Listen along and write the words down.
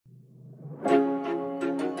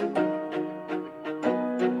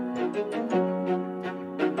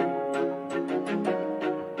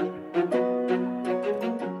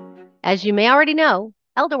As you may already know,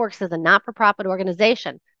 ElderWorks is a not-for-profit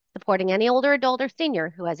organization supporting any older adult or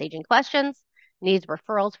senior who has aging questions, needs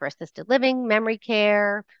referrals for assisted living, memory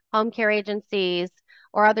care, home care agencies,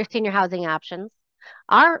 or other senior housing options.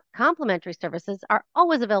 Our complimentary services are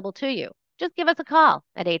always available to you. Just give us a call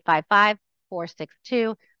at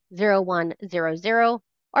 855-462-0100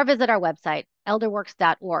 or visit our website,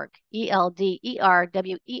 elderworks.org,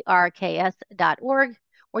 elderwerks.org,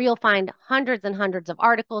 where you'll find hundreds and hundreds of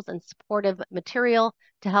articles and supportive material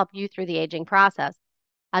to help you through the aging process.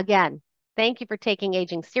 Again, thank you for taking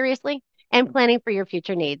aging seriously and planning for your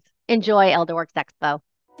future needs. Enjoy ElderWorks Expo.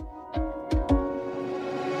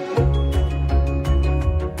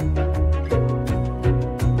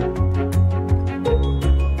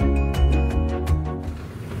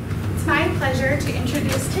 It's my pleasure to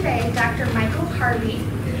introduce today Dr. Michael Harvey.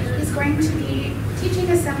 He's going to be teaching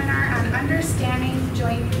a seminar on understanding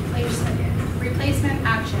joint replacement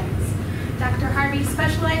options. Dr. Harvey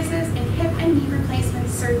specializes in hip and knee replacement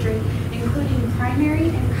surgery, including primary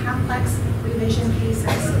and complex revision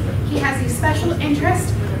cases. He has a special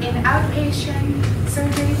interest in outpatient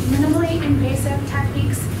surgery, minimally invasive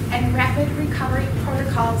techniques, and rapid recovery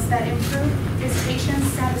protocols that improve his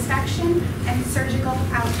patients' satisfaction and surgical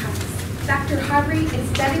outcomes. Dr. Harvey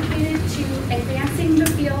is dedicated to advancing the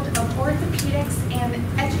field of orthopedics and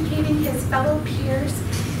educating his fellow peers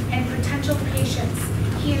and potential patients.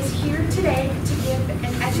 He is here today to give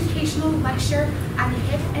an educational lecture on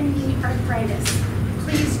hip and knee arthritis.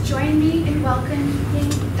 Please join me in welcoming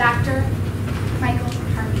Dr. Michael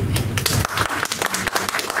Harvey.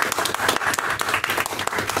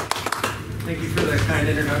 Thank you for the kind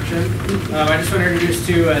introduction. I just want to introduce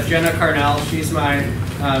to Jenna Carnell. She's my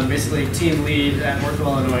basically team lead at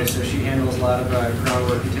OrthoIllinois, so she handles a lot of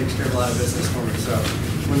groundwork and takes care of a lot of business for me. So I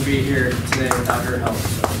wouldn't be here today without her help.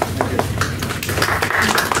 So thank you.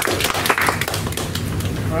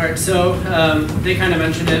 All right, so they kind of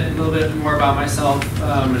mentioned it, a little bit more about myself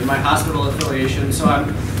and my hospital affiliation. So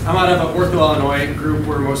I'm out of an OrthoIllinois group.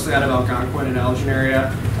 We're mostly out of Algonquin and Elgin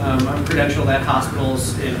area. I'm credentialed at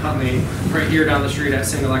hospitals in Huntley, right here down the street at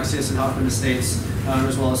St. Alexius and Hoffman Estates,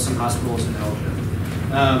 as well as some hospitals in Elgin.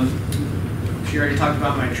 She already talked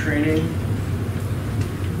about my training.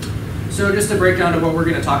 So just a breakdown of what we're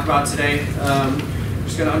going to talk about today.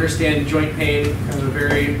 Just going to understand joint pain, kind of a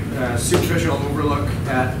very superficial overlook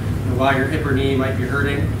at why your hip or knee might be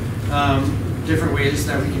hurting. Different ways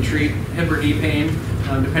that we can treat hip or knee pain,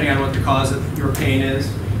 depending on what the cause of your pain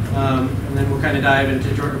is. And then we'll kind of dive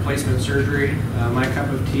into joint replacement surgery, my cup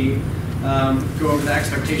of tea, go over the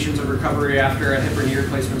expectations of recovery after a hip or knee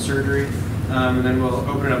replacement surgery, and then we'll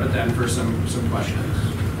open it up at the end for some questions.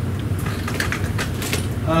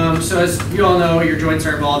 So as you all know, your joints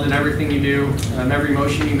are involved in everything you do, every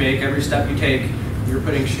motion you make, every step you take. You're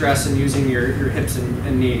putting stress and using your hips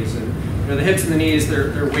and knees. And the hips and the knees,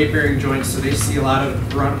 they're weight-bearing joints, so they see a lot of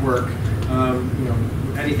grunt work.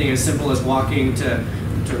 Anything as simple as walking to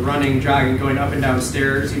running, jogging, going up and down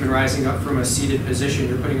stairs, even rising up from a seated position.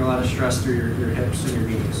 You're putting a lot of stress through your hips and your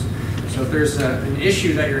knees. So if there's an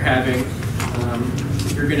issue that you're having,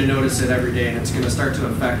 you're going to notice it every day, and it's going to start to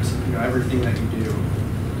affect everything that you do.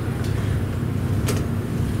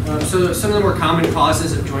 So some of the more common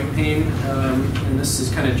causes of joint pain, and this is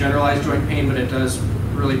kind of generalized joint pain, but it does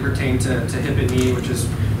really pertain to hip and knee, which is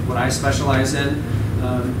what I specialize in.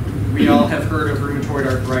 We all have heard of rheumatoid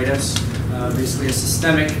arthritis, basically a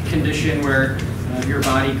systemic condition where your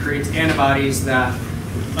body creates antibodies that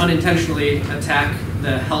unintentionally attack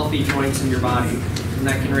the healthy joints in your body. And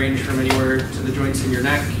that can range from anywhere to the joints in your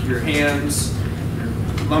neck, your hands, your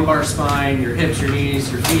lumbar spine, your hips, your knees,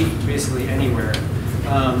 your feet, basically anywhere.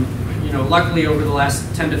 Luckily over the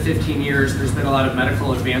last 10 to 15 years, there's been a lot of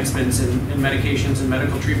medical advancements in medications and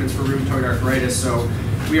medical treatments for rheumatoid arthritis. So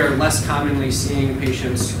we are less commonly seeing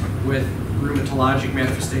patients with rheumatologic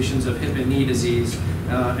manifestations of hip and knee disease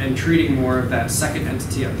and treating more of that second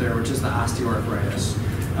entity up there, which is the osteoarthritis.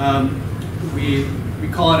 We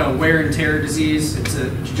call it a wear and tear disease. It's a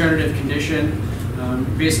degenerative condition.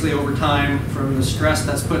 Basically over time, from the stress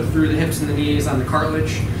that's put through the hips and the knees on the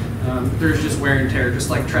cartilage, there's just wear and tear, just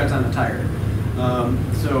like treads on a tire.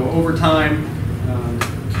 So over time,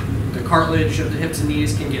 the cartilage of the hips and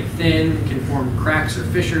knees can get thin, it can form cracks or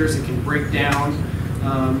fissures, it can break down,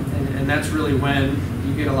 and that's really when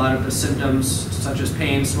you get a lot of the symptoms such as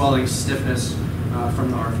pain, swelling, stiffness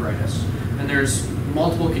from the arthritis. And there's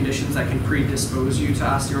multiple conditions that can predispose you to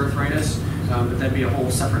osteoarthritis, but that'd be a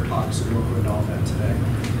whole separate talk, so we won't go into all that today.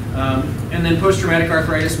 And then post-traumatic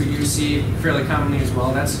arthritis we do see fairly commonly as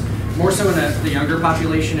well. That's more so in the younger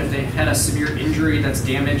population if they've had a severe injury that's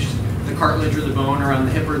damaged the cartilage or the bone around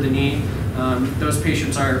the hip or the knee, those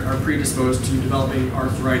patients are predisposed to developing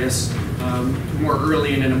arthritis more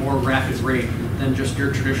early and in a more rapid rate than just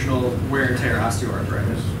your traditional wear and tear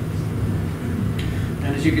osteoarthritis.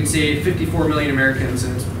 And as you can see, 54 million Americans,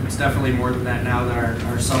 and it's definitely more than that now, that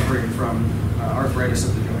are suffering from arthritis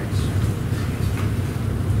of the joints.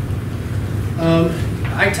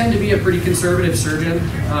 I tend to be a pretty conservative surgeon,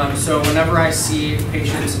 so whenever I see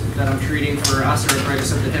patients that I'm treating for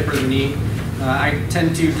osteoarthritis of the hip or the knee, I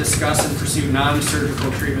tend to discuss and pursue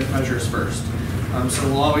non-surgical treatment measures first. So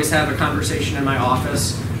we'll always have a conversation in my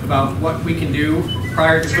office about what we can do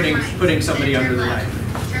prior to putting somebody under the knife.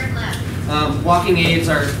 Walking aids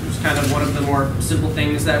are kind of one of the more simple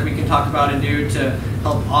things that we can talk about and do to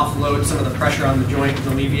help offload some of the pressure on the joint and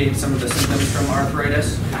alleviate some of the symptoms from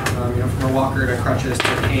arthritis. From a walker to crutches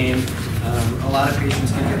to a cane, a lot of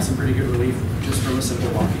patients can get some pretty good relief just from a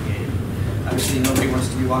simple walking aid. Obviously, nobody wants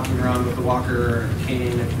to be walking around with a walker or a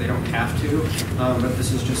cane if they don't have to, but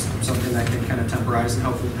this is just something that can kind of temporize and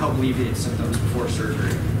help alleviate symptoms before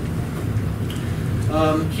surgery.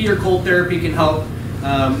 Heat or cold therapy can help.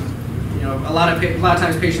 A lot of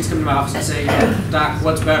times patients come to my office and say, "Doc,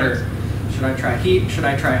 what's better? Should I try heat? Should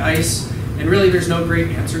I try ice?" And really, there's no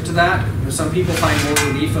great answer to that. Some people find more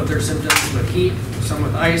relief of their symptoms with heat, some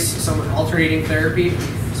with ice, some with alternating therapy.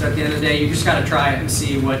 So at the end of the day, you just got to try it and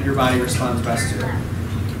see what your body responds best to.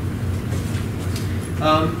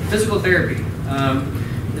 Physical therapy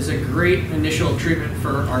is a great initial treatment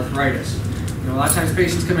for arthritis. A lot of times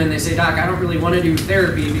patients come in and they say, "Doc, I don't really want to do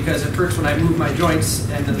therapy because it hurts when I move my joints,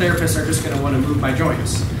 and the therapists are just going to want to move my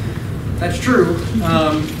joints." That's true,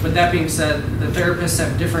 but that being said, the therapists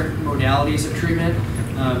have different modalities of treatment,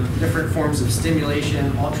 different forms of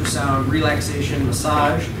stimulation, ultrasound, relaxation,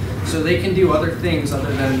 massage, so they can do other things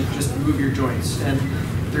other than just move your joints. And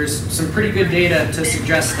there's some pretty good data to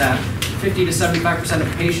suggest that 50 to 75%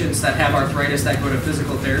 of patients that have arthritis that go to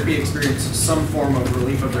physical therapy experience some form of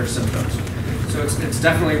relief of their symptoms. So it's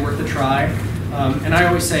definitely worth a try. And I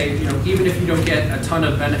always say, even if you don't get a ton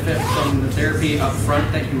of benefit from the therapy up front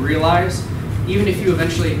that you realize, even if you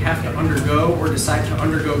eventually have to undergo or decide to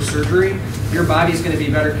undergo surgery, your body's going to be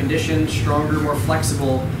better conditioned, stronger, more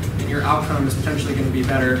flexible, and your outcome is potentially going to be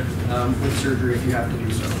better with surgery if you have to do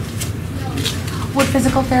so. Would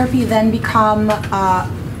physical therapy then become a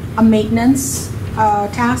maintenance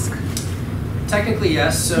task? Technically,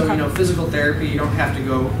 yes. So, Okay. Physical therapy, you don't have to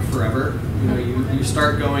go forever. You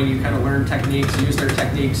start going, you kind of learn techniques, use their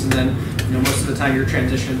techniques, and then, most of the time you're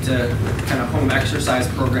transitioned to kind of home exercise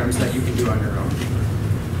programs that you can do on your own.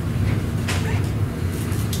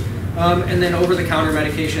 And then over-the-counter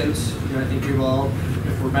medications, I think we've all,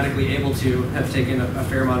 if we're medically able to, have taken a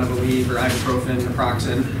fair amount of Aleve or ibuprofen,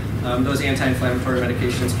 naproxen. Those anti-inflammatory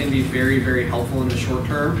medications can be very, very helpful in the short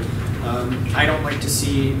term. I don't like to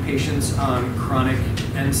see patients on chronic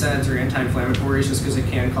NSAIDs or anti-inflammatories just because it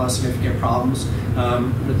can cause significant problems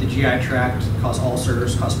with the GI tract, cause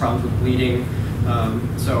ulcers, cause problems with bleeding.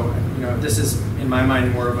 So this is, in my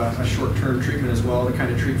mind, more of a short-term treatment as well to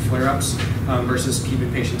kind of treat flare-ups versus keeping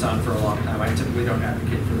patients on for a long time. I typically don't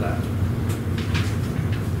advocate for that.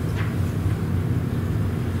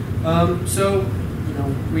 So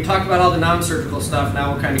we talked about all the non-surgical stuff.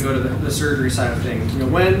 Now we'll kind of go to the surgery side of things.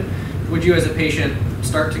 When would you as a patient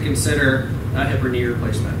start to consider a hip or knee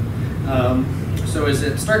replacement? So is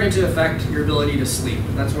it starting to affect your ability to sleep?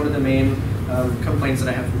 That's one of the main complaints that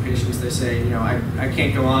I have from patients. They say, I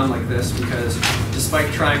can't go on like this because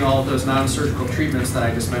despite trying all of those non-surgical treatments that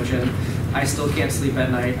I just mentioned, I still can't sleep at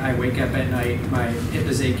night. I wake up at night, my hip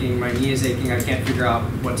is aching, my knee is aching, I can't figure out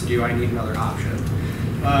what to do, I need another option.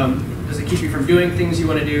 Does it keep you from doing things you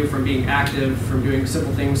want to do, from being active, from doing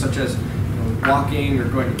simple things such as walking or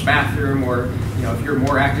going to the bathroom, or if you're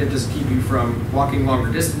more active, does it keep you from walking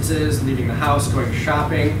longer distances, leaving the house, going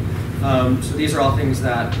shopping? So these are all things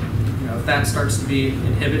that, if that starts to be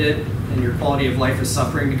inhibited and your quality of life is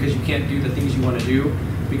suffering because you can't do the things you want to do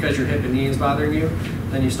because your hip and knee is bothering you,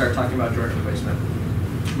 then you start talking about joint replacement.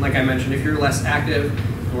 And like I mentioned, if you're less active,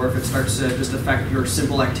 or if it starts to just affect your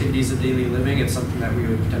simple activities of daily living, it's something that we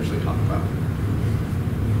would potentially talk about.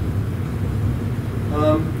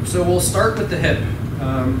 So we'll start with the hip,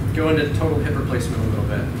 go into total hip replacement a little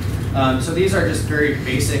bit. So these are just very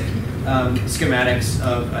basic schematics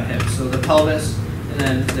of a hip. So the pelvis, and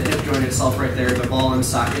then the hip joint itself right there, the ball and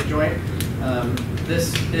socket joint.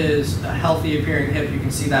 This is a healthy appearing hip. You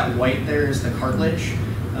can see that white there is the cartilage.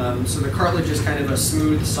 So the cartilage is kind of a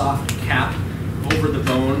smooth, soft cap over the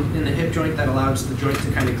bone in the hip joint that allows the joint to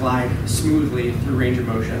kind of glide smoothly through range of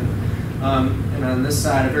motion. And on this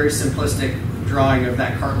side, a very simplistic drawing of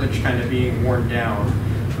that cartilage kind of being worn down.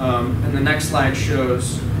 And the next slide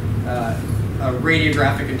shows a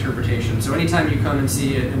radiographic interpretation. So anytime you come and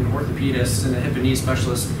see an orthopedist and a hip and knee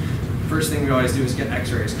specialist, first thing we always do is get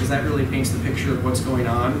x-rays, because that really paints the picture of what's going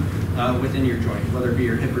on within your joint, whether it be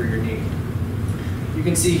your hip or your knee. You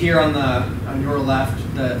can see here on your left,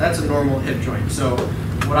 that's a normal hip joint. So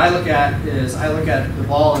what I look at is I look at the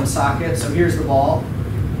ball and socket. So here's the ball.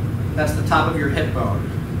 That's the top of your hip bone.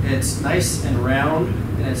 It's nice and round,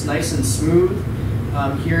 and it's nice and smooth.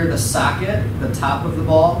 Here, the socket, the top of the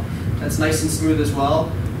ball, that's nice and smooth as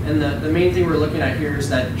well. And the main thing we're looking at here is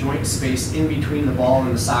that joint space in between the ball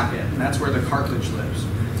and the socket, and that's where the cartilage lives.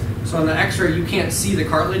 So on the x-ray, you can't see the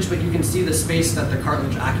cartilage, but you can see the space that the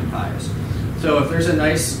cartilage occupies. So if there's a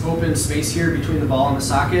nice open space here between the ball and the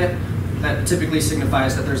socket, that typically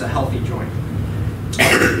signifies that there's a healthy joint.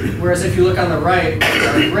 Whereas if you look on the right, with the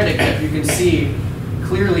arthritic hip, you can see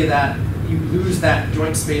clearly that you lose that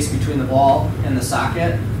joint space between the ball and the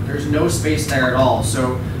socket. There's no space there at all.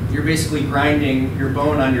 So you're basically grinding your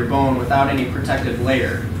bone on your bone without any protective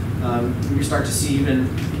layer. You start to see even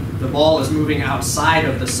the ball is moving outside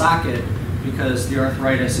of the socket because the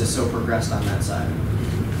arthritis is so progressed on that side.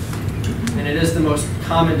 And it is the most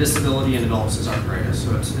common disability in adults is arthritis,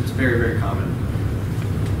 so it's very, very common.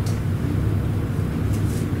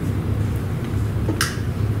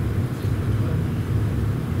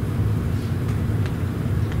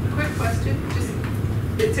 Quick question,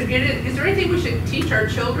 just to get it, is there anything we should teach our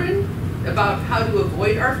children about how to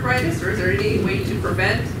avoid arthritis, or is there any way to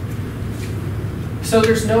prevent? So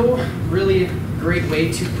there's no really great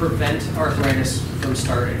way to prevent arthritis from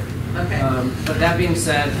starting. Okay. But that being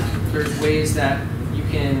said, there's ways that you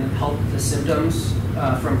can help the symptoms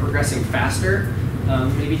from progressing faster,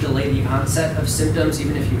 maybe delay the onset of symptoms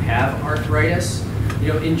even if you have arthritis.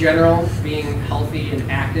 You know, in general, being healthy and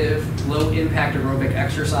active, low impact aerobic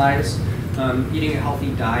exercise, eating a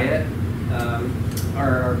healthy diet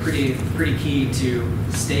are pretty key to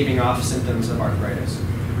staving off symptoms of arthritis.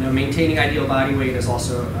 You know, maintaining ideal body weight is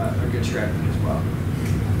also a good strategy as well.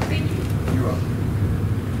 Thank you. You're welcome.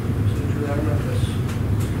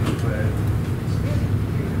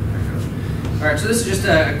 All right, so this is just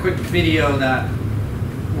a quick video that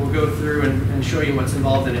we'll go through and show you what's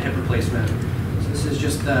involved in a hip replacement. So this is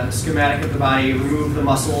just the schematic of the body, remove the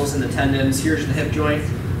muscles and the tendons. Here's the hip joint.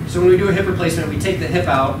 So when we do a hip replacement, we take the hip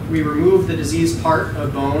out, we remove the diseased part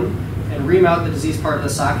of bone and remount the diseased part of the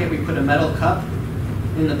socket. We put a metal cup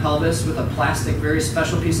in the pelvis with a plastic, very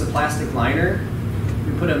special piece of plastic liner.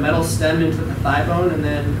 We put a metal stem into the thigh bone and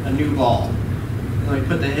then a new ball. And then we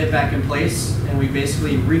put the hip back in place and we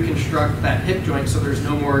basically reconstruct that hip joint so there's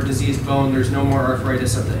no more diseased bone, there's no more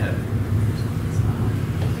arthritis of the hip.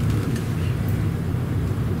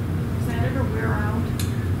 Does that ever wear out?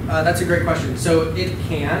 That's a great question. So it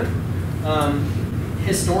can.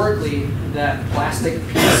 Historically, that plastic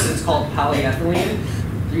piece, it's called polyethylene.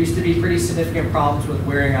 There used to be pretty significant problems with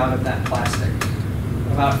wearing out of that plastic.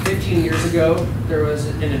 About 15 years ago, there was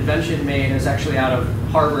an invention made, it's actually out of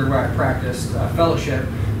Harvard where I practiced fellowship.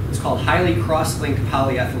 It's called highly cross-linked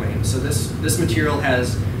polyethylene. So this material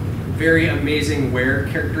has very amazing wear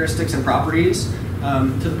characteristics and properties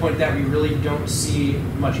to the point that we really don't see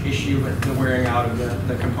much issue with the wearing out of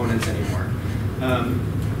the components anymore.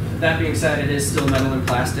 That being said, it is still metal and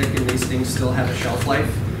plastic, and these things still have a shelf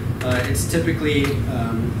life. It's typically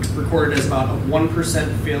recorded as about a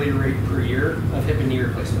 1% failure rate per year of hip and knee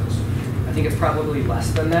replacements. I think it's probably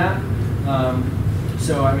less than that.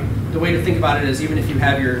 So I mean, the way to think about it is even if you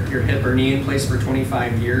have your hip or knee in place for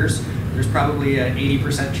 25 years, there's probably an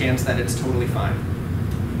 80% chance that it's totally fine.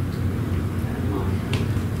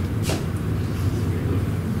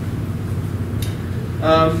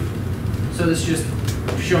 So this is just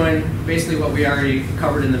showing basically what we already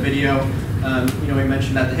covered in the video. You know, we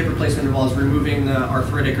mentioned that the hip replacement involves removing the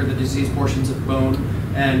arthritic or the diseased portions of bone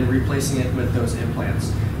and replacing it with those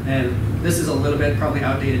implants. And this is a little bit probably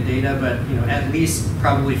outdated data, but you know, at least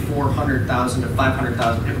probably 400,000 to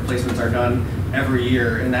 500,000 hip replacements are done every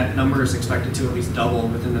year, and that number is expected to at least double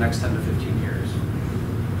within the next 10 to 15 years.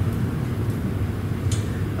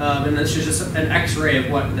 And this is just an X-ray of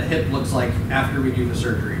what the hip looks like after we do the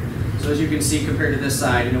surgery. So as you can see, compared to this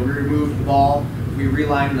side, you know, we removed the ball, we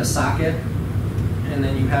relined the socket, and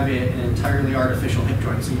then you have an entirely artificial hip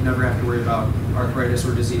joint, so you never have to worry about arthritis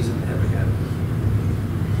or disease in the hip again.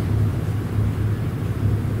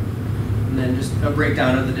 And then just a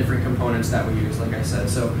breakdown of the different components that we use, like I said.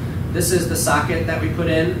 So this is the socket that we put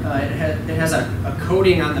in. It has a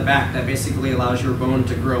coating on the back that basically allows your bone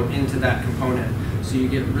to grow into that component. So you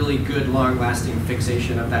get really good, long-lasting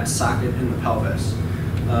fixation of that socket in the pelvis.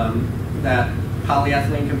 That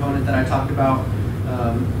polyethylene component that I talked about,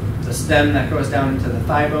 the stem that goes down into the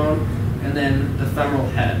thigh bone, and then the femoral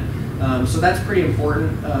head. So that's pretty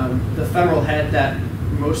important. The femoral head that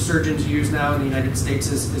most surgeons use now in the United States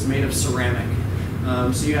is made of ceramic.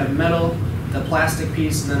 So you have metal, the plastic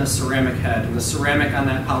piece, and then a ceramic head. And the ceramic on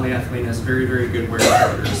that polyethylene has very, very good wear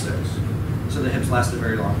characteristics. So the hips last a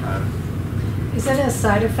very long time. Is that a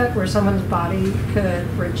side effect where someone's body could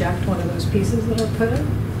reject one of those pieces that are put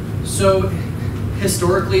in? So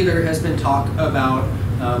historically, there has been talk about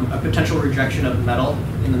a potential rejection of metal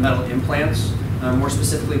in the metal implants. More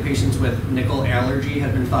specifically, patients with nickel allergy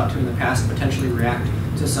have been thought to in the past potentially react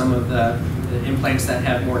to some of the implants that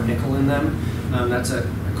have more nickel in them. That's a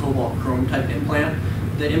cobalt chrome type implant.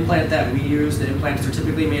 The implant that we use, the implants are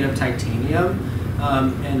typically made of titanium,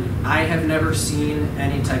 and I have never seen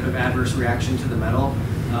any type of adverse reaction to the metal.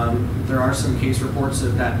 There are some case reports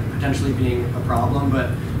of that potentially being a problem,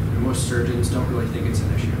 but most surgeons don't really think it's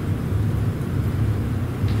an issue.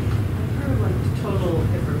 I've heard of like total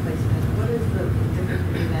hip replacement. What is the difference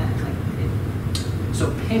between that and like So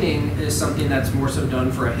pinning is something that's more so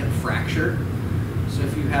done for a hip fracture. So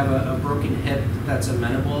if you have a broken hip that's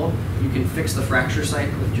amenable, you can fix the fracture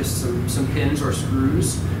site with just some pins or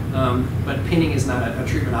screws. But pinning is not a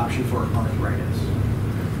treatment option for arthritis.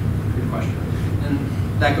 Good question. And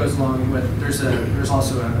that goes along with, there's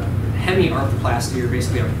also a hemi-arthroplasty, or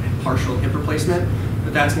basically a partial hip replacement,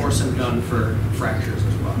 but that's more so done for fractures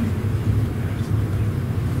as well.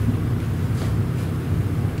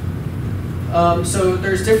 So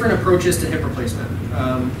there's different approaches to hip replacement.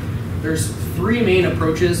 There's three main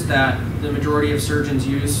approaches that the majority of surgeons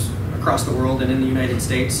use across the world and in the United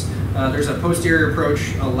States. There's a posterior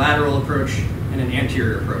approach, a lateral approach, and an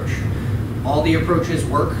anterior approach. All the approaches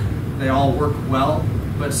work. They all work well,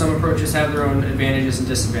 but some approaches have their own advantages and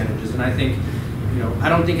disadvantages. And I think, I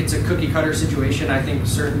don't think it's a cookie cutter situation. I think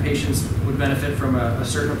certain patients would benefit from a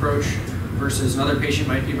certain approach versus another patient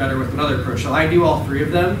might be better with another approach. So I do all three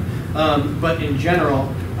of them, but in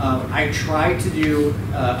general, I try to do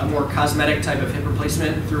a more cosmetic type of hip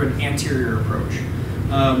replacement through an anterior approach.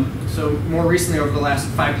 So more recently, over the last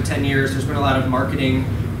 5 to 10 years, there's been a lot of marketing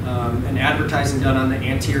and advertising done on the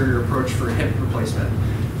anterior approach for hip replacement.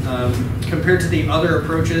 Compared to the other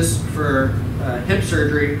approaches for hip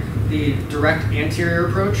surgery, the direct anterior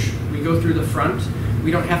approach, we go through the front. We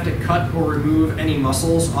don't have to cut or remove any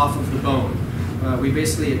muscles off of the bone. We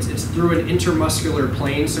basically, it's through an intermuscular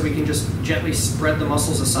plane, so we can just gently spread the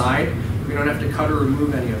muscles aside. We don't have to cut or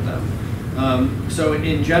remove any of them. So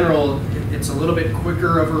in general, it's a little bit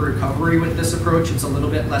quicker of a recovery with this approach. It's a little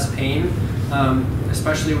bit less pain,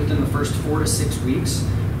 especially within the first 4 to 6 weeks.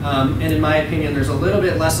 And in my opinion, there's a little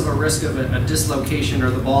bit less of a risk of a dislocation or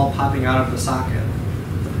the ball popping out of the socket.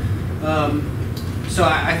 So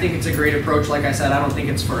I think it's a great approach. Like I said, I don't think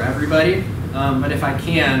it's for everybody, but if I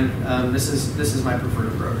can, this is my preferred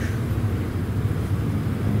approach.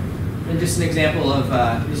 And just an example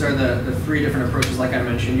of, these are the three different approaches like I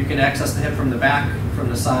mentioned. You can access the hip from the back, from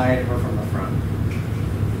the side, or from the front.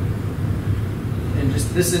 And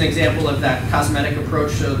just this is an example of that cosmetic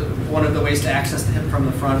approach. So one of the ways to access the hip from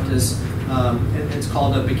the front is, it's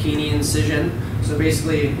called a bikini incision. So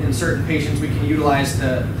basically, in certain patients, we can utilize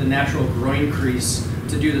the natural groin crease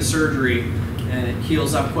to do the surgery, and it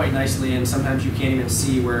heals up quite nicely, and sometimes you can't even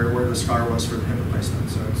see where the scar was for the hip replacement.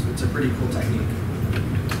 So it's a pretty cool technique.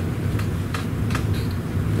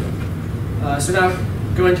 So now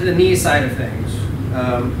going to the knee side of things.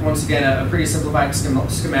 Once again, a pretty simplified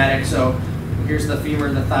schematic. So here's the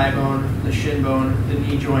femur, the thigh bone, the shin bone, the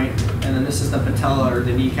knee joint, and then this is the patella or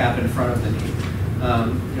the kneecap in front of the knee.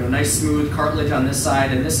 Nice smooth cartilage on this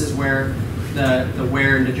side, and this is where the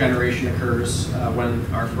wear and degeneration occurs when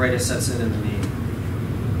arthritis sets in the knee.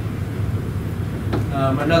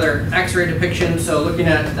 Another X-ray depiction. So looking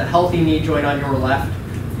at the healthy knee joint on your left,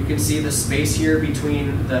 you can see the space here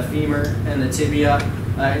between the femur and the tibia.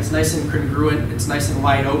 It's nice and congruent. It's nice and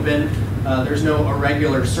wide open. There's no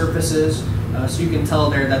irregular surfaces. So you can tell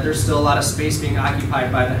there that there's still a lot of space being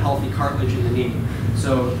occupied by the healthy cartilage in the knee.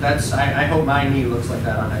 So I hope my knee looks like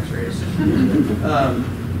that on X-rays.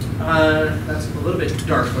 That's a little bit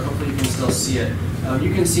dark, but hopefully you can still see it.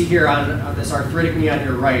 You can see here on this arthritic knee on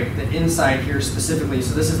your right, the inside here specifically.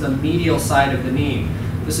 So this is the medial side of the knee.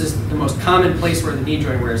 This is the most common place where the knee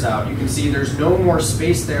joint wears out. You can see there's no more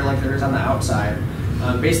space there like there is on the outside.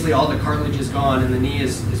 Basically all the cartilage is gone, and the knee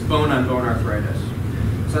is bone-on-bone arthritis.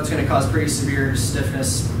 So that's going to cause pretty severe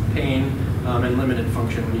stiffness, pain, and limited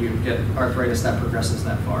function when you get arthritis that progresses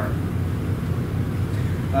that far.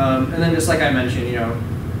 And then just like I mentioned,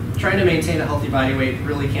 trying to maintain a healthy body weight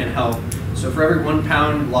really can't help. So for every 1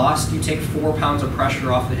 pound lost, you take 4 pounds of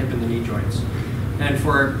pressure off the hip and the knee joints. And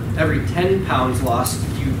for every 10 pounds lost,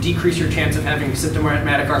 you decrease your chance of having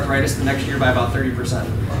symptomatic arthritis the next year by about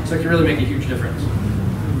 30%. So it can really make a huge difference.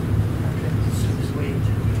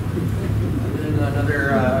 And then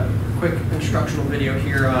another quick instructional video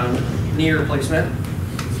here on knee replacement.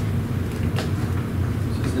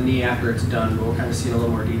 This is the knee after it's done, but we'll kind of see in a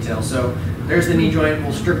little more detail. So there's the knee joint.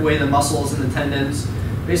 We'll strip away the muscles and the tendons.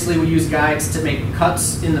 Basically, we use guides to make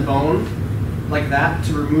cuts in the bone like that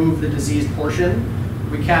to remove the diseased portion.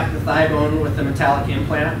 We cap the thigh bone with a metallic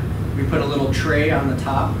implant. We put a little tray on the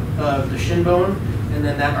top of the shin bone, and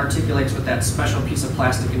then that articulates with that special piece of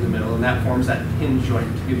plastic in the middle, and that forms that hinge joint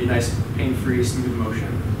to give you nice, pain-free, smooth motion.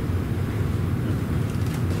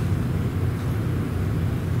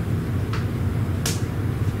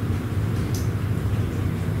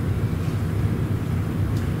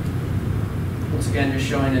 Once again, just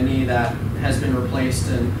showing a knee that has been replaced,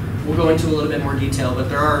 and we'll go into a little bit more detail, but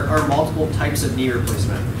there are multiple types of knee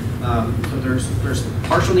replacement. So there's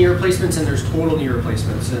partial knee replacements and there's total knee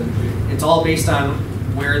replacements, and it's all based on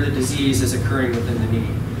where the disease is occurring within the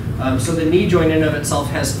knee. So the knee joint in and of itself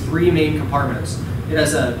has three main compartments. It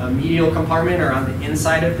has a medial compartment, or on the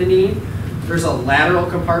inside of the knee. There's a lateral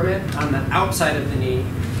compartment on the outside of the knee,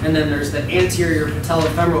 and then there's the anterior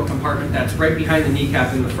patellofemoral compartment that's right behind the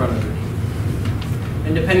kneecap in the front of the knee.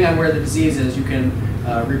 And depending on where the disease is, you can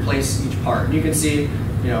replace each part. And you can see,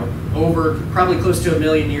 over probably close to 1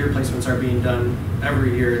 million knee replacements are being done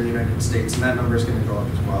every year in the United States, and that number is going to go up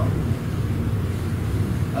as well.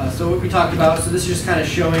 So what we talked about, so this is just kind of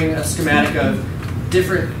showing a schematic of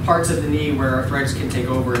different parts of the knee where arthritis can take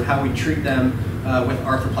over and how we treat them with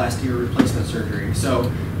arthroplasty or replacement surgery.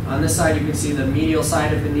 So on this side, you can see the medial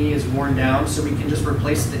side of the knee is worn down, so we can just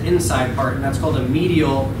replace the inside part, and that's called a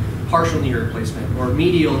medial partial knee replacement, or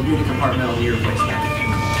medial unicompartmental knee replacement.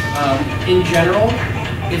 In general,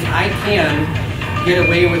 if I can get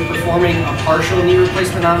away with performing a partial knee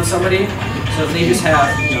replacement on somebody, so if they just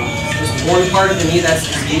have just one part of the knee that's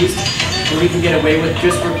diseased, and we can get away with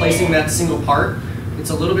just replacing that single part,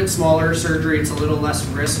 it's a little bit smaller surgery, it's a little less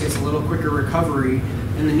risk, it's a little quicker recovery,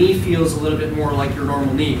 and the knee feels a little bit more like your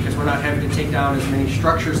normal knee because we're not having to take down as many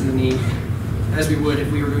structures in the knee as we would if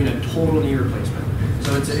we were doing a total knee replacement.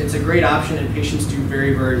 So it's a great option, and patients do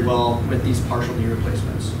very, very well with these partial knee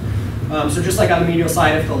replacements. So just like on the medial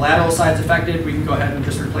side, if the lateral side is affected, we can go ahead and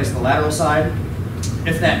just replace the lateral side.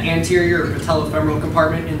 If that anterior or patellofemoral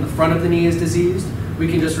compartment in the front of the knee is diseased, we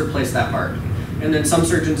can just replace that part. And then some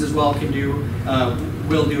surgeons as well can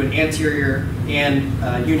will do an anterior and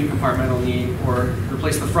unicompartmental knee, or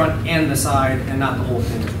replace the front and the side and not the whole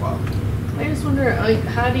thing as well. I just wonder,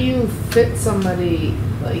 how do you fit somebody,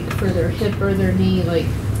 for their hip or their knee,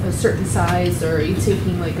 a certain size, or are you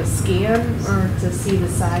taking a scan or to see the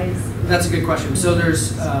size? That's a good question. So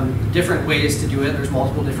there's different ways to do it. There's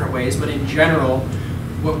multiple different ways, but in general,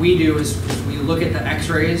 what we do is we look at the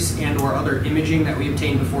x-rays and or other imaging that we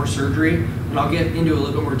obtain before surgery, and I'll get into a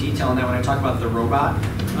little bit more detail on that when I talk about the robot.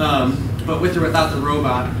 But with or without the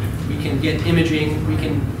robot, we can get imaging, we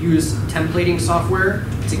can use templating software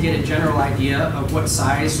to get a general idea of what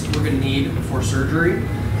size we're going to need before surgery.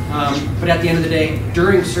 But at the end of the day,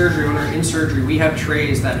 during surgery, when we're in surgery, we have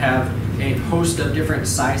trays that have a host of different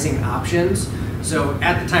sizing options. So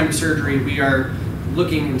at the time of surgery, we are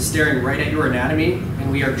looking and staring right at your anatomy,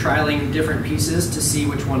 and we are trialing different pieces to see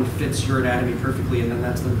which one fits your anatomy perfectly, and then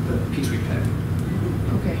that's the piece we pick.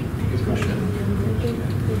 Okay. Good question.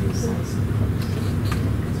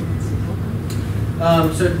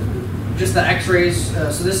 So just the x-rays,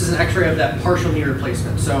 so this is an x-ray of that partial knee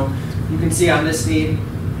replacement. So you can see on this knee,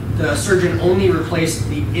 the surgeon only replaced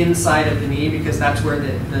the inside of the knee because that's where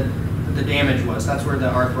the damage was, that's where the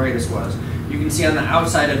arthritis was. You can see on the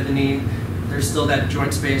outside of the knee, there's still that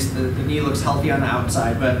joint space, the knee looks healthy on the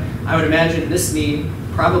outside, but I would imagine this knee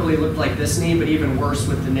probably looked like this knee, but even worse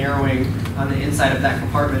with the narrowing on the inside of that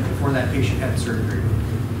compartment before that patient had surgery.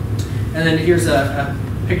 And then here's a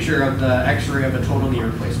picture of the x-ray of a total knee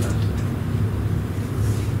replacement.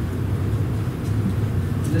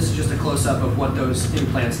 This is just a close-up of what those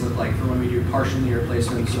implants look like for when we do partial knee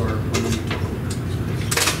replacements or when we do total knee replacements.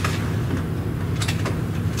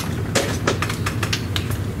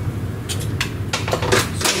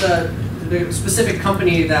 So the specific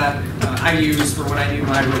company that I use for when I do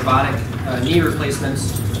my robotic knee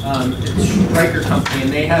replacements, it's Stryker company,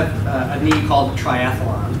 and they have a knee called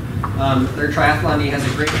Triathlon. Their Triathlon knee has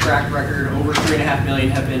a great track record. Over 3.5 million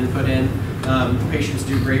have been put in. Patients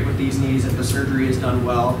do great with these knees if the surgery is done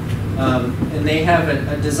well. And they have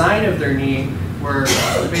a design of their knee where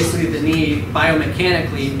basically the knee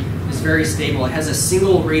biomechanically is very stable. It has a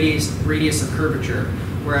single radius of curvature.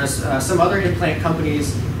 Whereas some other implant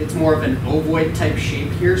companies, it's more of an ovoid type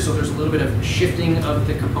shape here, so there's a little bit of shifting of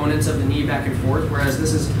the components of the knee back and forth, whereas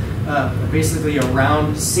this is basically a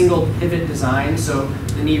round single pivot design, so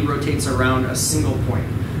the knee rotates around a single point.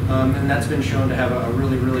 And that's been shown to have a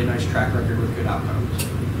really, really nice track record with good outcomes.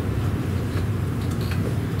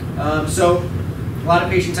 So a lot of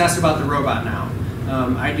patients ask about the robot now.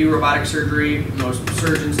 I do robotic surgery, most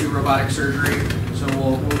surgeons do robotic surgery, so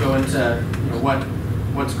we'll go into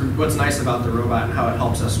what's nice about the robot and how it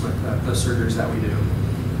helps us with the surgeries that we do.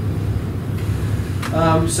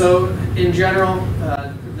 So in general,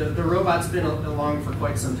 the robot's been along for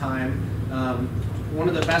quite some time. One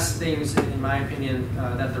of the best things, in my opinion,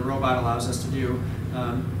 that the robot allows us to do,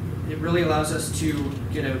 it really allows us to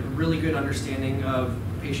get a really good understanding of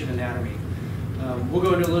patient anatomy. We'll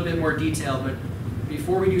go into a little bit more detail, but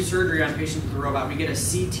before we do surgery on patients with the robot, we get a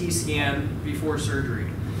CT scan before surgery.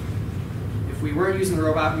 If we weren't using the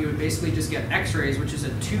robot, we would basically just get x-rays, which is a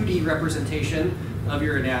 2D representation of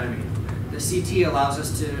your anatomy. The CT allows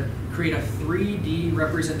us to create a 3D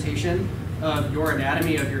representation of your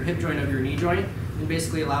anatomy, of your hip joint, of your knee joint, and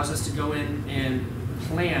basically allows us to go in and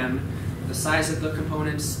plan the size of the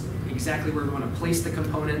components, exactly where we want to place the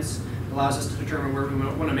components, allows us to determine where we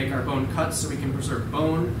want to make our bone cuts so we can preserve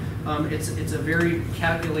bone. It's a very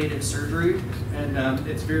calculated surgery, and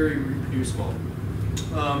it's very reproducible.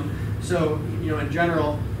 So, in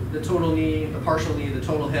general, the total knee, the partial knee, the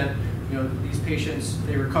total hip, these patients,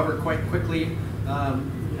 they recover quite quickly,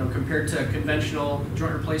 compared to conventional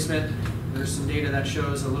joint replacement. There's some data that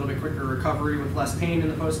shows a little bit quicker recovery with less pain in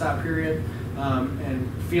the post-op period,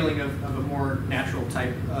 and feeling of a more natural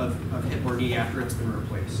type of hip or knee after it's been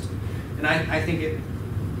replaced. And I think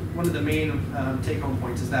one of the main take-home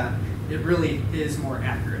points is that it really is more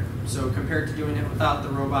accurate. So compared to doing it without the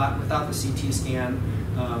robot, without the CT scan,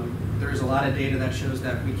 there's a lot of data that shows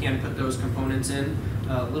that we can put those components in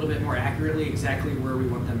a little bit more accurately, exactly where we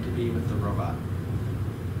want them to be with the robot.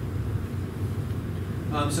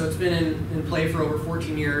 So it's been in play for over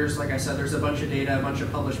 14 years. Like I said, there's a bunch of data, a bunch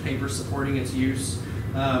of published papers supporting its use.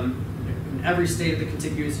 In every state of the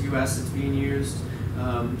contiguous US, it's being used.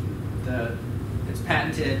 It's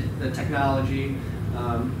patented, the technology,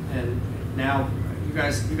 and now you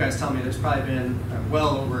guys tell me there's probably been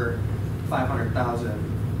well over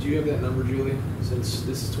 500,000. Do you have that number, Julie? Since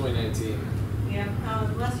this is 2019. Yeah,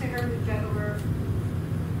 last I heard, we've got over,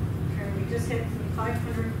 we just hit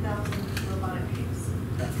 500,000 robotic knees.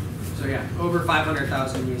 So yeah, over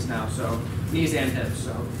 500,000 knees now. So knees and hips.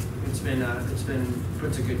 So it's been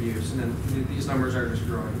put to good use, and then these numbers are just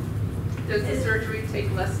growing. Does the surgery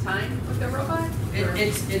take less time with the robot?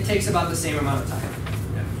 It takes about the same amount of time.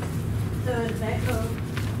 Yeah. So is Echo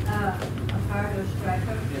a part of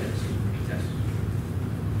Striker? It is. Yes.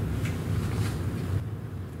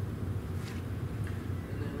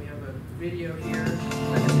 And then we have a video here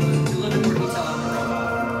that goes into a little bit more detail on the robot.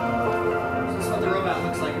 So this is what the robot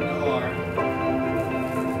looks like in the OR.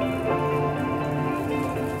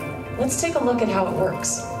 Let's take a look at how it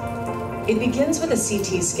works. It begins with a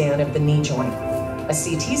CT scan of the knee joint. A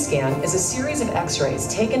CT scan is a series of x-rays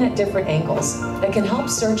taken at different angles that can help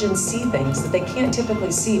surgeons see things that they can't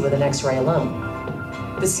typically see with an x-ray alone.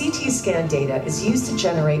 The CT scan data is used to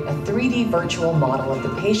generate a 3D virtual model of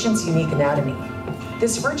the patient's unique anatomy.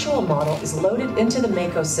 This virtual model is loaded into the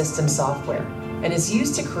Mako system software and is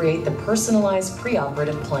used to create the personalized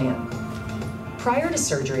preoperative plan. Prior to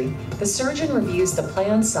surgery, the surgeon reviews the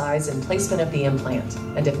plan size and placement of the implant,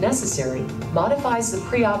 and if necessary, modifies the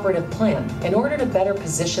preoperative plan in order to better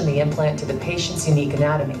position the implant to the patient's unique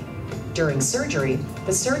anatomy. During surgery,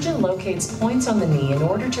 the surgeon locates points on the knee in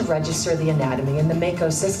order to register the anatomy in the Mako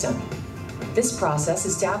system. This process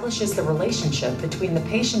establishes the relationship between the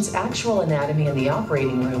patient's actual anatomy in the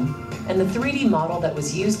operating room and the 3D model that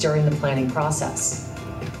was used during the planning process.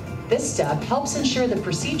 This step helps ensure the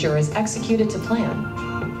procedure is executed to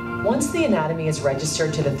plan. Once the anatomy is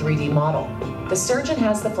registered to the 3D model, the surgeon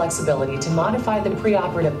has the flexibility to modify the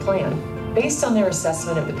preoperative plan based on their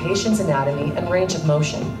assessment of the patient's anatomy and range of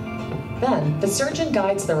motion. Then, the surgeon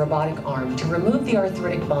guides the robotic arm to remove the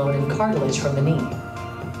arthritic bone and cartilage from the knee.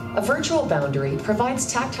 A virtual boundary provides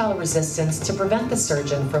tactile resistance to prevent the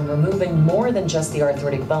surgeon from removing more than just the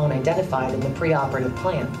arthritic bone identified in the preoperative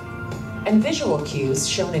plan. And visual cues,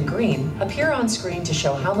 shown in green, appear on screen to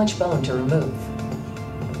show how much bone to remove.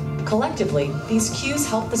 Collectively, these cues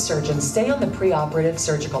help the surgeon stay on the preoperative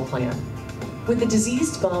surgical plan. With the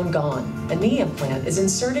diseased bone gone, a knee implant is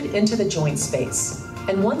inserted into the joint space.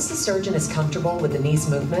 And once the surgeon is comfortable with the knee's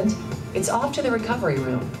movement, it's off to the recovery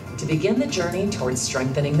room to begin the journey towards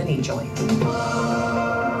strengthening the knee joint.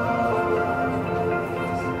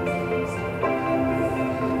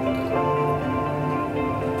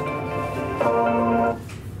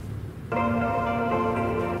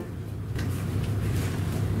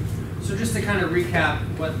 just to kind of recap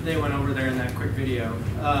what they went over there in that quick video.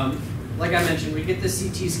 Like I mentioned, we get the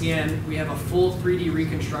CT scan, we have a full 3D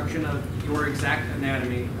reconstruction of your exact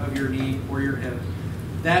anatomy of your knee or your hip.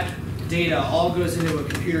 That data all goes into a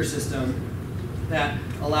computer system that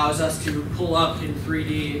allows us to pull up in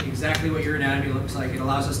 3D exactly what your anatomy looks like. It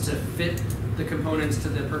allows us to fit the components to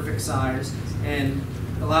the perfect size and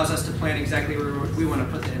allows us to plan exactly where we want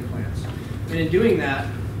to put the implants. And in doing that,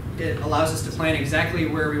 it allows us to plan exactly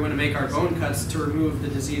where we want to make our bone cuts to remove the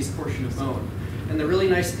diseased portion of bone. And the really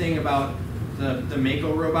nice thing about the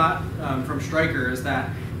Mako robot from Stryker is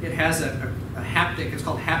that it has a haptic, it's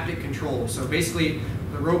called haptic control. So basically,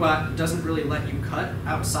 the robot doesn't really let you cut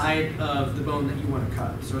outside of the bone that you want to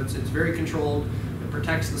cut. So it's very controlled, it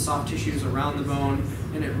protects the soft tissues around the bone,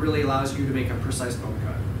 and it really allows you to make a precise bone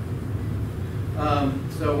cut.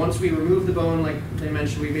 So once we remove the bone, like they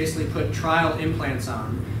mentioned, we basically put trial implants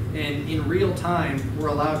on. And in real time,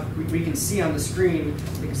 we can see on the screen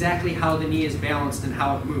exactly how the knee is balanced and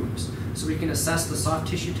how it moves. So we can assess the soft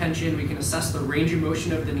tissue tension, we can assess the range of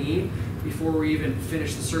motion of the knee before we even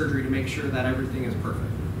finish the surgery to make sure that everything is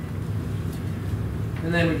perfect.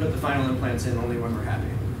 And then we put the final implants in only when we're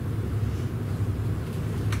happy.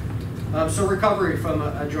 So recovery from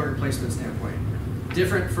a joint replacement standpoint.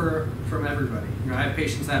 Different from everybody. I have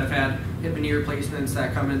patients that have had hip and knee replacements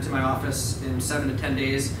that come into my office in 7 to 10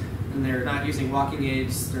 days, and they're not using walking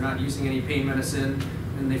aids, they're not using any pain medicine,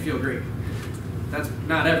 and they feel great. That's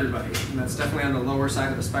not everybody, and that's definitely on the lower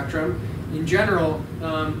side of the spectrum. In general,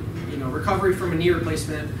 recovery from a knee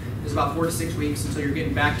replacement is about 4 to 6 weeks until you're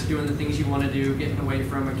getting back to doing the things you want to do, getting away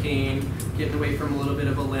from a cane, getting away from a little bit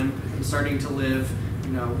of a limp, and starting to live,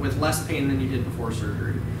 with less pain than you did before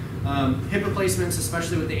surgery. Hip replacements,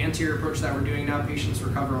 especially with the anterior approach that we're doing now, patients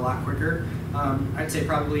recover a lot quicker. I'd say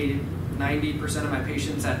probably 90% of my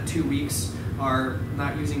patients at 2 weeks are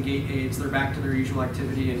not using gait aids. They're back to their usual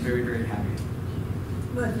activity and very, very happy.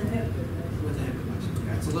 With the hip replacement. With the hip replacement,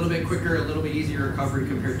 yeah. It's a little bit quicker, a little bit easier recovery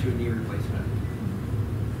compared to a knee replacement.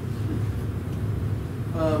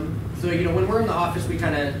 So when we're in the office, we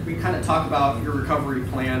kind of talk about your recovery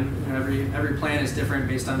plan. Every plan is different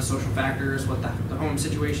based on social factors, what the home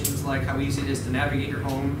situation is like, how easy it is to navigate your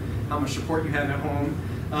home, how much support you have at home.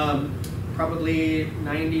 Probably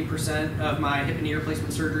 90% of my hip and knee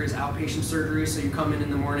replacement surgery is outpatient surgery. So you come in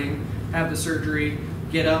the morning, have the surgery,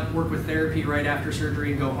 get up, work with therapy right after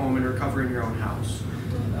surgery, and go home and recover in your own house.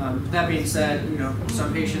 That being said,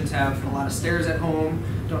 some patients have a lot of stairs at home,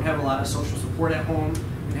 don't have a lot of social support at home,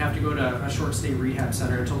 and have to go to a short stay rehab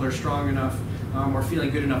center until they're strong enough or feeling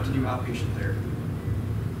good enough to do outpatient therapy.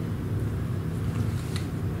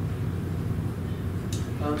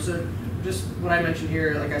 So just what I mentioned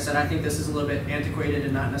here, like I said, I think this is a little bit antiquated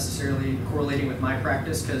and not necessarily correlating with my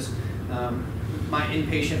practice because my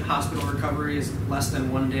inpatient hospital recovery is less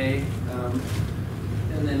than 1 day.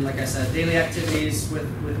 And then, like I said, daily activities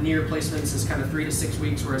with knee replacements is kind of 3 to 6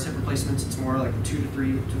 weeks, whereas hip replacements, it's more like 2 to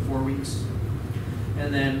 3 to 4 weeks.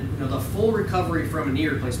 And then, the full recovery from a knee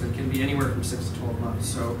replacement can be anywhere from 6 to 12 months.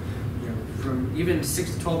 So, from even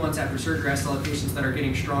 6 to 12 months after surgery, I still have patients that are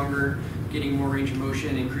getting stronger, getting more range of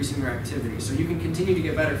motion, increasing their activity. So you can continue to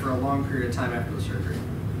get better for a long period of time after the surgery.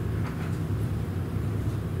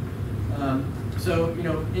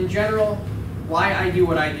 In general, why I do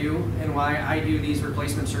what I do and why I do these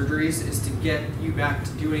replacement surgeries is to get you back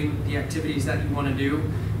to doing the activities that you want to do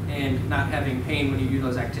and not having pain when you do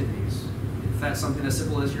those activities. If that's something as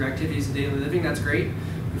simple as your activities of daily living, that's great.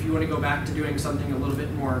 If you want to go back to doing something a little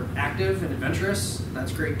bit more active and adventurous,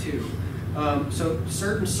 that's great too. So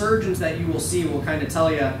certain surgeons that you will see will kind of tell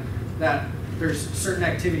you that there's certain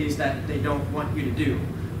activities that they don't want you to do.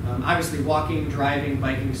 Obviously walking, driving,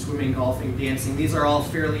 biking, swimming, golfing, dancing, these are all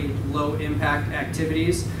fairly low impact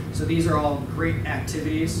activities. So these are all great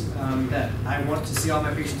activities that I want to see all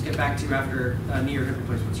my patients get back to after knee or hip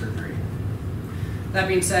replacement surgery. That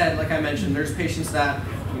being said, like I mentioned, there's patients that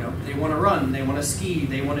they want to run, they want to ski,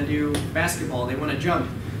 they want to do basketball, they want to jump.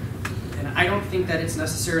 And I don't think that it's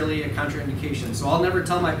necessarily a contraindication. So I'll never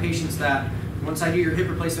tell my patients that once I do your hip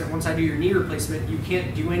replacement, once I do your knee replacement, you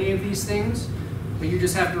can't do any of these things. But you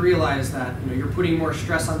just have to realize that you're putting more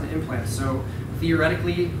stress on the implants. So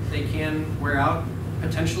theoretically, they can wear out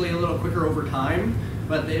potentially a little quicker over time,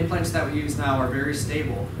 but the implants that we use now are very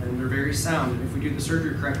stable and they're very sound. And if we do the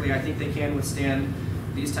surgery correctly, I think they can withstand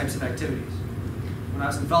these types of activities. When I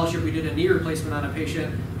was in fellowship, we did a knee replacement on a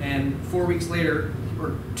patient, and 4 weeks later,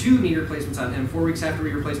 or 2 knee replacements on him, 4 weeks after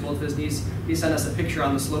we replaced both of his knees, he sent us a picture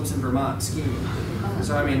on the slopes in Vermont skiing.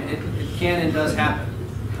 So I mean, it can and does happen.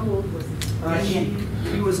 How old was he?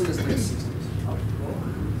 He was in his late 60s.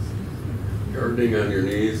 Gardening on your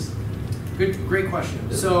knees. Great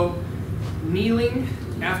question. So kneeling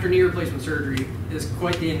after knee replacement surgery is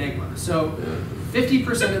quite the enigma. So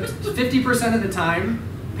 50% of the time,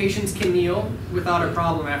 patients can kneel without a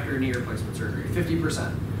problem after a knee replacement surgery,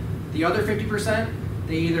 50%. The other 50%,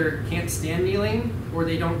 they either can't stand kneeling or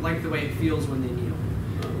they don't like the way it feels when they kneel.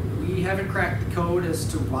 We haven't cracked the code as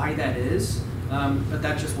to why that is, but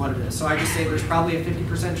that's just what it is. So I just say there's probably a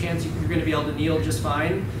 50% chance you're going to be able to kneel just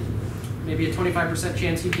fine. Maybe a 25%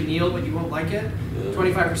 chance you can kneel, but you won't like it.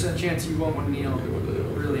 25% chance you won't want to kneel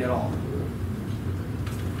really at all.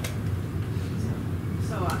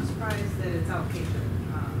 So I'm surprised that it's outpatient.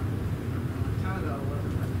 A time ago,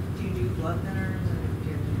 do you do blood thinners and do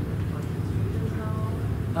you do blood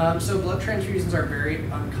transfusions now? So blood transfusions are very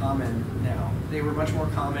uncommon now. They were much more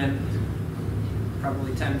common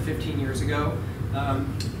probably 10, 15 years ago.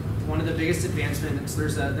 One of the biggest advancements,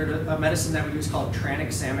 there's a medicine that we use called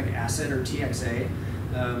tranexamic acid, or TXA.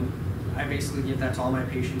 I basically give that to all my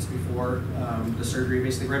patients before the surgery,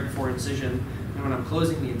 basically right before incision, and when I'm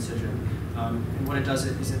closing the incision. And what it does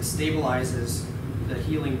is it stabilizes the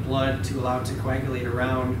healing blood to allow it to coagulate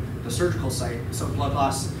around the surgical site. So blood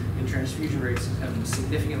loss and transfusion rates have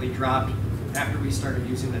significantly dropped after we started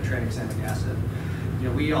using the tranexamic acid.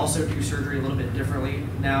 We also do surgery a little bit differently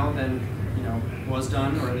now than was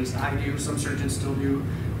done, or at least I do. Some surgeons still do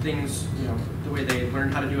things the way they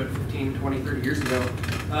learned how to do it 15, 20, 30 years ago.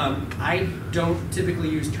 I don't typically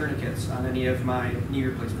use tourniquets on any of my knee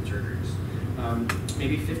replacement surgeries.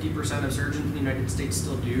 Maybe 50% of surgeons in the United States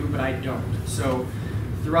still do, but I don't. So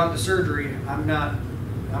throughout the surgery, I'm not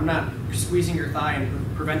squeezing your thigh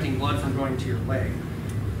and preventing blood from going to your leg.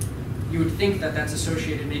 You would think that that's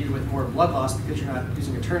associated maybe with more blood loss because you're not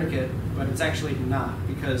using a tourniquet, but it's actually not,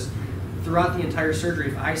 because throughout the entire surgery,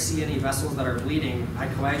 if I see any vessels that are bleeding, I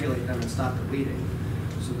coagulate them and stop the bleeding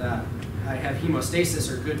so that I have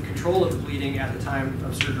hemostasis, or good control of the bleeding, at the time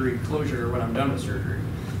of surgery closure, or when I'm done with surgery.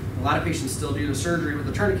 A lot of patients still do the surgery with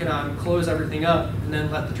the tourniquet on, close everything up, and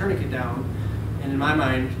then let the tourniquet down. And in my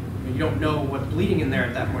mind, you don't know what's bleeding in there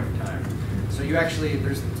at that point in time. So you actually,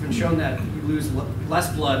 it's been shown that you lose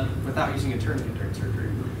less blood without using a tourniquet during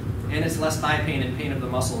surgery. And it's less thigh pain and pain of the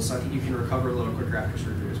muscles, so I think you can recover a little quicker after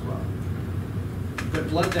surgery as well. But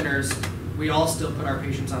blood thinners, we all still put our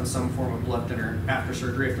patients on some form of blood thinner after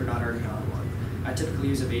surgery if they're not already on one. I typically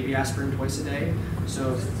use a baby aspirin twice a day,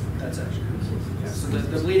 so that's actually, yeah. So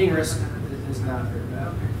the bleeding risk is not very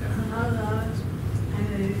bad. How long, I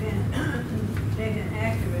know you can't take an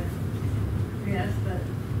accurate guess, but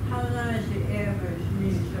how long is the average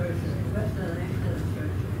knee surgery? What's the length of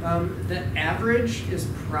the surgery? The average is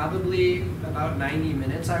probably about 90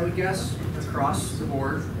 minutes, I would guess, across the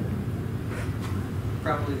board.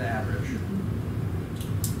 Probably the average.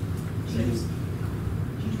 Do you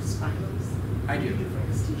do spinals? I do. For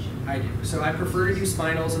anesthesia? I do. So I prefer to do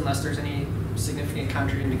spinals unless there's any significant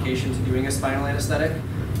contraindication to doing a spinal anesthetic.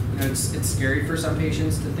 It's scary for some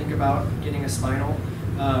patients to think about getting a spinal,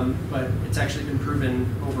 but it's actually been proven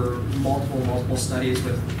over multiple studies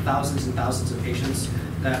with thousands and thousands of patients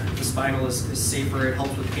that the spinal is safer. It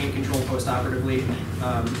helps with pain control post-operatively,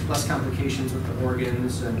 less complications with the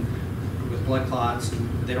organs and with blood clots,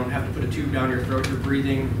 and they don't have to put a tube down your throat. You're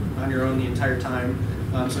breathing on your own the entire time.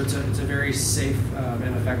 So it's a very safe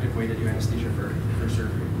and effective way to do anesthesia for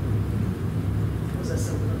surgery. Was that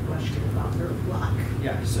similar question about nerve block?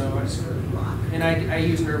 Yeah, so nerve block. And I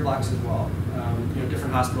use nerve blocks as well.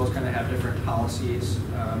 Different hospitals kind of have different policies,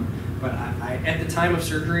 but I at the time of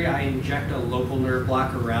surgery, I inject a local nerve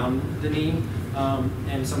block around the knee,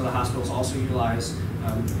 and some of the hospitals also utilize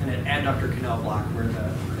an adductor canal block where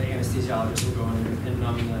the anesthesiologist will go in and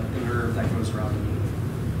numb the nerve that goes around the knee.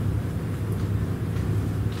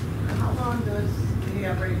 How long does the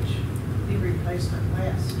average knee replacement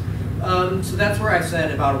last? So that's where I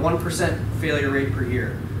said about a 1% failure rate per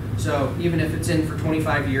year. So even if it's in for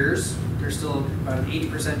 25 years, there's still about an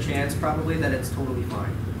 80% chance probably that it's totally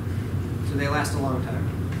fine. So they last a long time.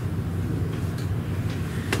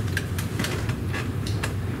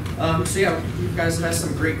 So yeah, you guys have asked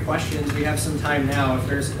some great questions. We have some time now. If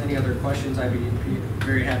there's any other questions, I'd be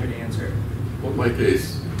very happy to answer. Well, in my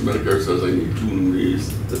case, Medicare says I need 2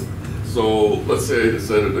 knees. So let's say I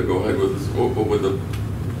decided to go ahead with this. What would the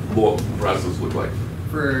process look like?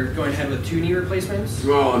 For going ahead with 2 knee replacements?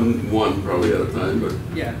 Well, one probably at a time, but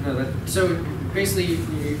yeah, no. So basically,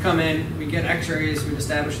 you come in, we get X-rays, we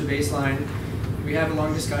establish the baseline, we have a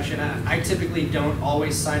long discussion. I typically don't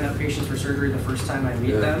always sign up patients for surgery the first time I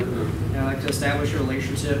meet them. I like to establish a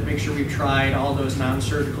relationship, make sure we've tried all those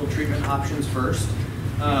non-surgical treatment options first.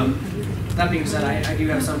 That being said, I do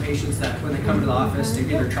have some patients that when they come to the office,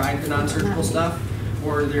 they've either tried the non-surgical stuff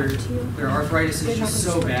or their arthritis is just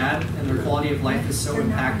so bad and their quality of life is so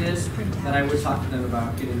impacted that I would talk to them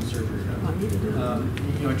about getting the surgery done.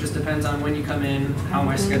 You know, it just depends on when you come in, how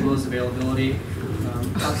my schedule is availability.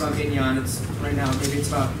 Talk about getting you on. It's right now, maybe it's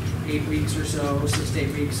about 8 weeks or so, 6 to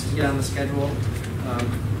 8 weeks to get on the schedule.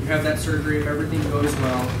 You have that surgery, if everything goes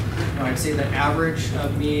well, I'd say the average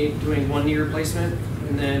of me doing 1 knee replacement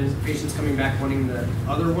and then patients coming back wanting the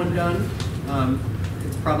other one done,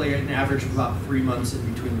 it's probably an average of about 3 months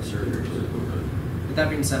in between the surgeries. With that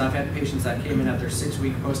being said, I've had patients that came in at their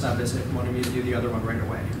 6-week post-op visit and wanted me to do the other one right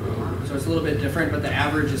away. So it's a little bit different, but the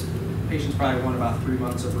average is patients probably want about 3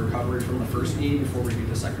 months of recovery from the first knee before we do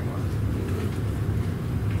the second one.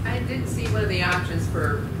 I did see one of the options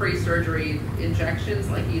for pre-surgery injections,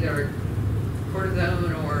 like either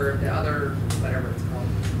cortisone or the other, whatever it's called.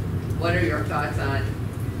 What are your thoughts on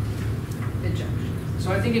injections?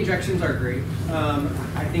 So I think injections are great.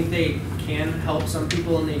 I think they can help some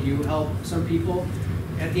people and they do help some people.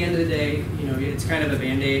 At the end of the day, you know, it's kind of a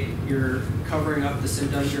Band-Aid. You're covering up the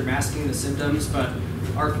symptoms, you're masking the symptoms, but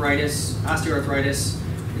arthritis, osteoarthritis,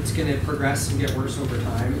 it's going to progress and get worse over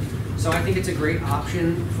time. So I think it's a great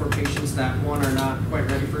option for patients that, one, are not quite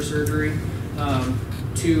ready for surgery,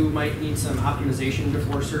 two, might need some optimization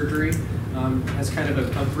before surgery as kind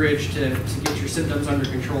of a bridge to get your symptoms under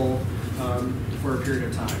control for a period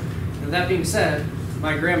of time. Now, that being said,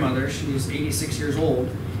 my grandmother, she's 86 years old.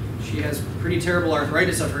 She has pretty terrible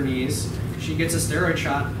arthritis of her knees. She gets a steroid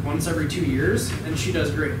shot once every 2 years, and she does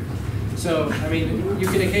great. So, I mean, you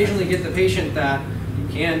can occasionally get the patient that you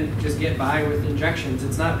can just get by with injections.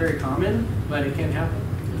 It's not very common, but it can happen.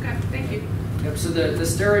 Okay, thank you. Yep, so the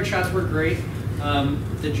steroid shots were great.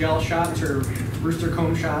 The gel shots or rooster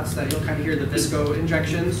comb shots that you'll kind of hear, the visco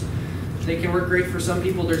injections, they can work great for some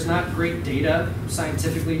people. There's not great data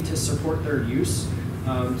scientifically to support their use.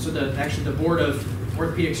 So actually the board of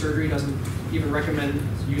orthopedic surgery doesn't even recommend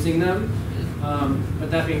using them.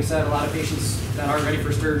 But that being said, a lot of patients that are ready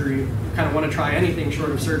for surgery kind of want to try anything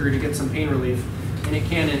short of surgery to get some pain relief, and it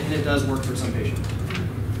can and it does work for some patients.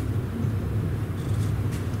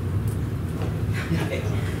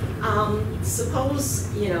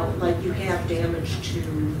 Suppose, you know, like you have damage to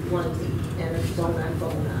one knee and it's bone on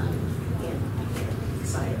bone on the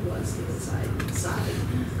side it was, the inside.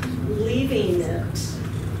 Leaving it,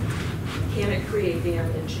 can it create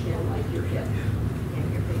damage in like your hip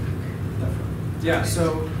and your back? Yeah,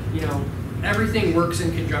 so, you know, everything works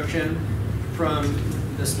in conjunction from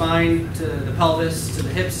the spine to the pelvis to the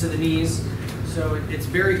hips to the knees. So it's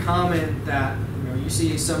very common that, you know, you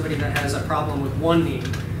see somebody that has a problem with one knee,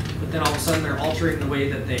 but then all of a sudden they're altering the way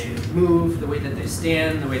that they move, the way that they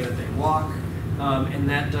stand, the way that they walk, and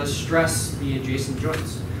that does stress the adjacent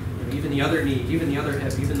joints. You know, even the other knee, even the other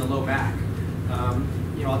hip, even the low back.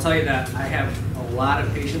 You know, I'll tell you that I have a lot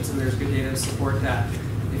of patients, and there's good data to support that.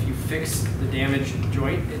 If you fix the damaged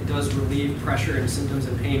joint, it does relieve pressure and symptoms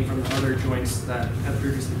and pain from the other joints that have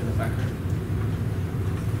previously been affected.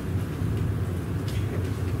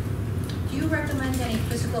 Do you recommend any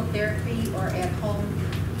physical therapy or at-home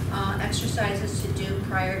exercises to do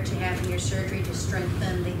prior to having your surgery to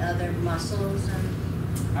strengthen the other muscles?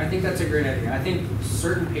 I think that's a great idea. I think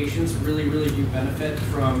certain patients really, really do benefit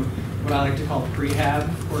from what I like to call prehab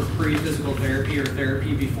or pre-physical therapy or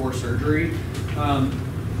therapy before surgery.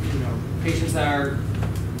 You know, patients that are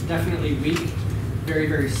definitely weak, very,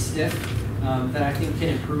 very stiff, that I think can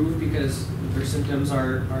improve because their symptoms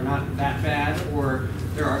are not that bad, or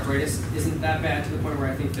their arthritis isn't that bad to the point where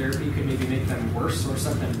I think therapy could maybe make them worse or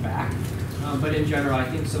set them back. But in general, I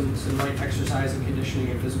think some light exercise and conditioning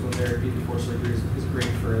and physical therapy before surgery is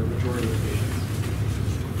great for a majority of patients.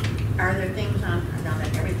 Are there things on, now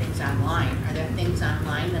that everything's online, are there things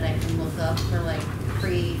online that I can look up for like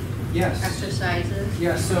exercises?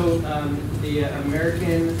 Yeah, so the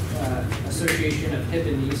American Association of Hip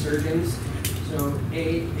and Knee Surgeons, so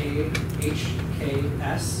AAHKS,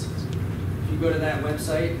 if you go to that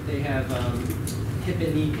website, they have hip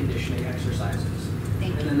and knee conditioning exercises.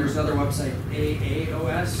 And then there's another website,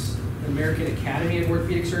 AAOS, American Academy of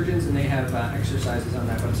Orthopedic Surgeons, and they have exercises on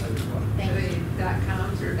that website as well.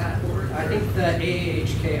 .coms or .org? I think the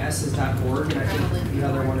AAHKS is .org, and I think the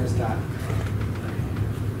other one is .com.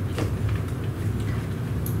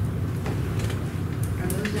 Are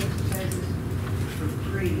those exercises for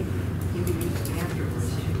free? You can use them afterwards.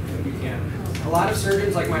 You can. A lot of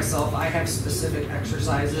surgeons like myself, I have specific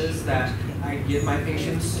exercises that I give my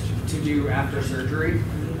patients to do after surgery.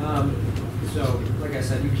 So, like I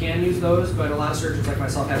said, you can use those, but a lot of surgeons like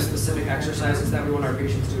myself have specific exercises that we want our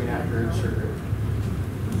patients doing after surgery.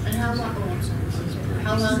 And how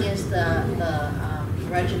long is the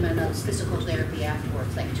regimen of physical therapy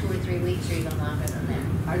afterwards, like 2 or 3 weeks or even longer than that?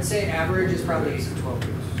 I'd say average is probably 8 to 12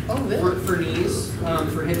 weeks. Oh, really? For knees,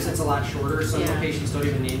 for hips it's a lot shorter. Some Yeah. patients don't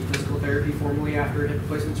even need physical therapy formally after hip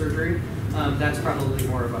replacement surgery. That's probably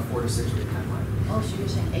more of a 4 to 6 week timeline. Oh, so you're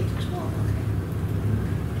saying 8 to 12,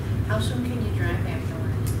 okay. How soon can you drive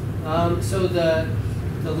afterwards? So the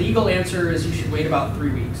legal answer is you should wait about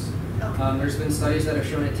 3 weeks. There's been studies that have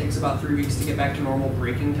shown it takes about 3 weeks to get back to normal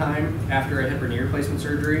braking time after a hip or knee replacement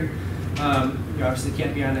surgery. You obviously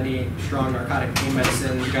can't be on any strong narcotic pain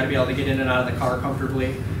medicine. You've got to be able to get in and out of the car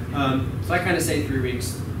comfortably. So I kind of say 3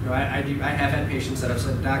 weeks. You know, I have had patients that have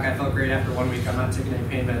said, Doc, I felt great after 1 week. I'm not taking any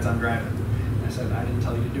pain meds. I'm driving. And I said, I didn't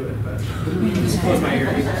tell you to do it, but just close my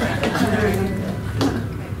ears.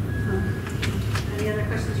 Any other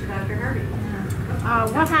questions for Dr. Harvey?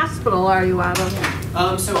 What hospital are you out of?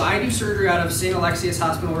 So I do surgery out of St. Alexius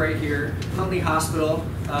Hospital right here, Huntley Hospital,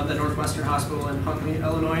 the Northwestern Hospital in Huntley,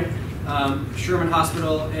 Illinois, Sherman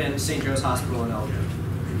Hospital, and St. Joe's Hospital in Elgin.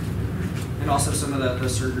 And also some of the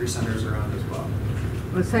surgery centers around as well.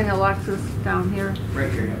 Was St. Alexis down here?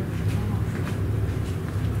 Right here, yeah.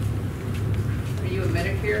 Are you a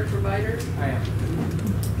Medicare provider? I am.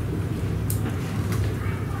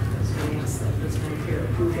 That's going to ask that. Does Medicare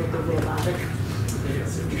approve of the robotic?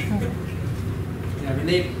 Yeah, I mean,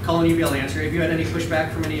 they call and you'll be able to answer. Have you had any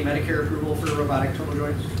pushback from any Medicare approval for robotic total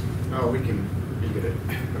joints? Oh, we can get it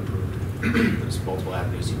approved. There's multiple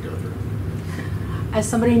avenues you can go through. As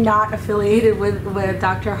somebody not affiliated with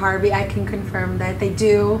Dr. Harvey, I can confirm that they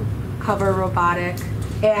do cover robotic.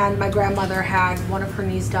 And my grandmother had one of her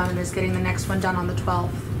knees done and is getting the next one done on the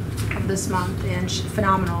 12th of this month. And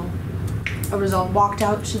phenomenal a result. Walked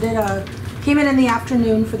out. She came in the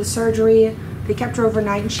afternoon for the surgery. They kept her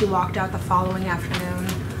overnight and she walked out the following afternoon.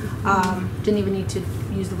 Didn't even need to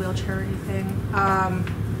use the wheelchair or anything.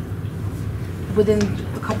 Within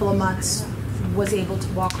a couple of months, was able to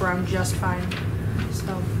walk around just fine.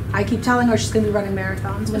 So I keep telling her she's going to be running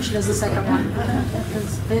marathons when she does the second one.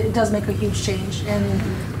 It does make a huge change. And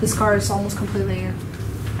the scar is almost completely,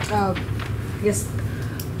 I guess,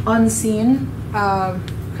 unseen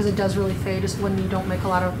because it does really fade just when you don't make a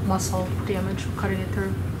lot of muscle damage cutting it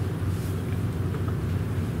through.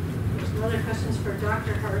 Some other questions for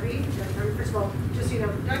Dr. Harvey. Dr. Harvey, first of all, just so you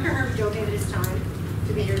know, Dr. Harvey donated his time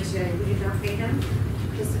to be here today. We did not pay him to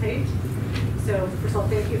participate. So first of all,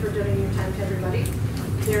 thank you for donating your time to everybody.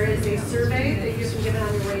 There is a survey that you can give it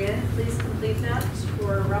on your way in. Please complete that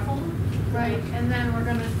for a raffle. Right, and then we're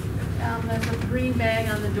gonna, there's a green bag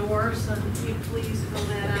on the door, so if you please fill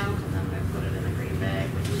that out, and I'm gonna put it in a green bag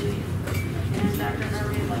when you leave. And Dr.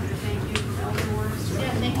 Harvey, I'd like to thank you for all the work.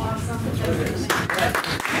 Yeah, thank you.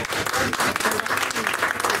 Awesome.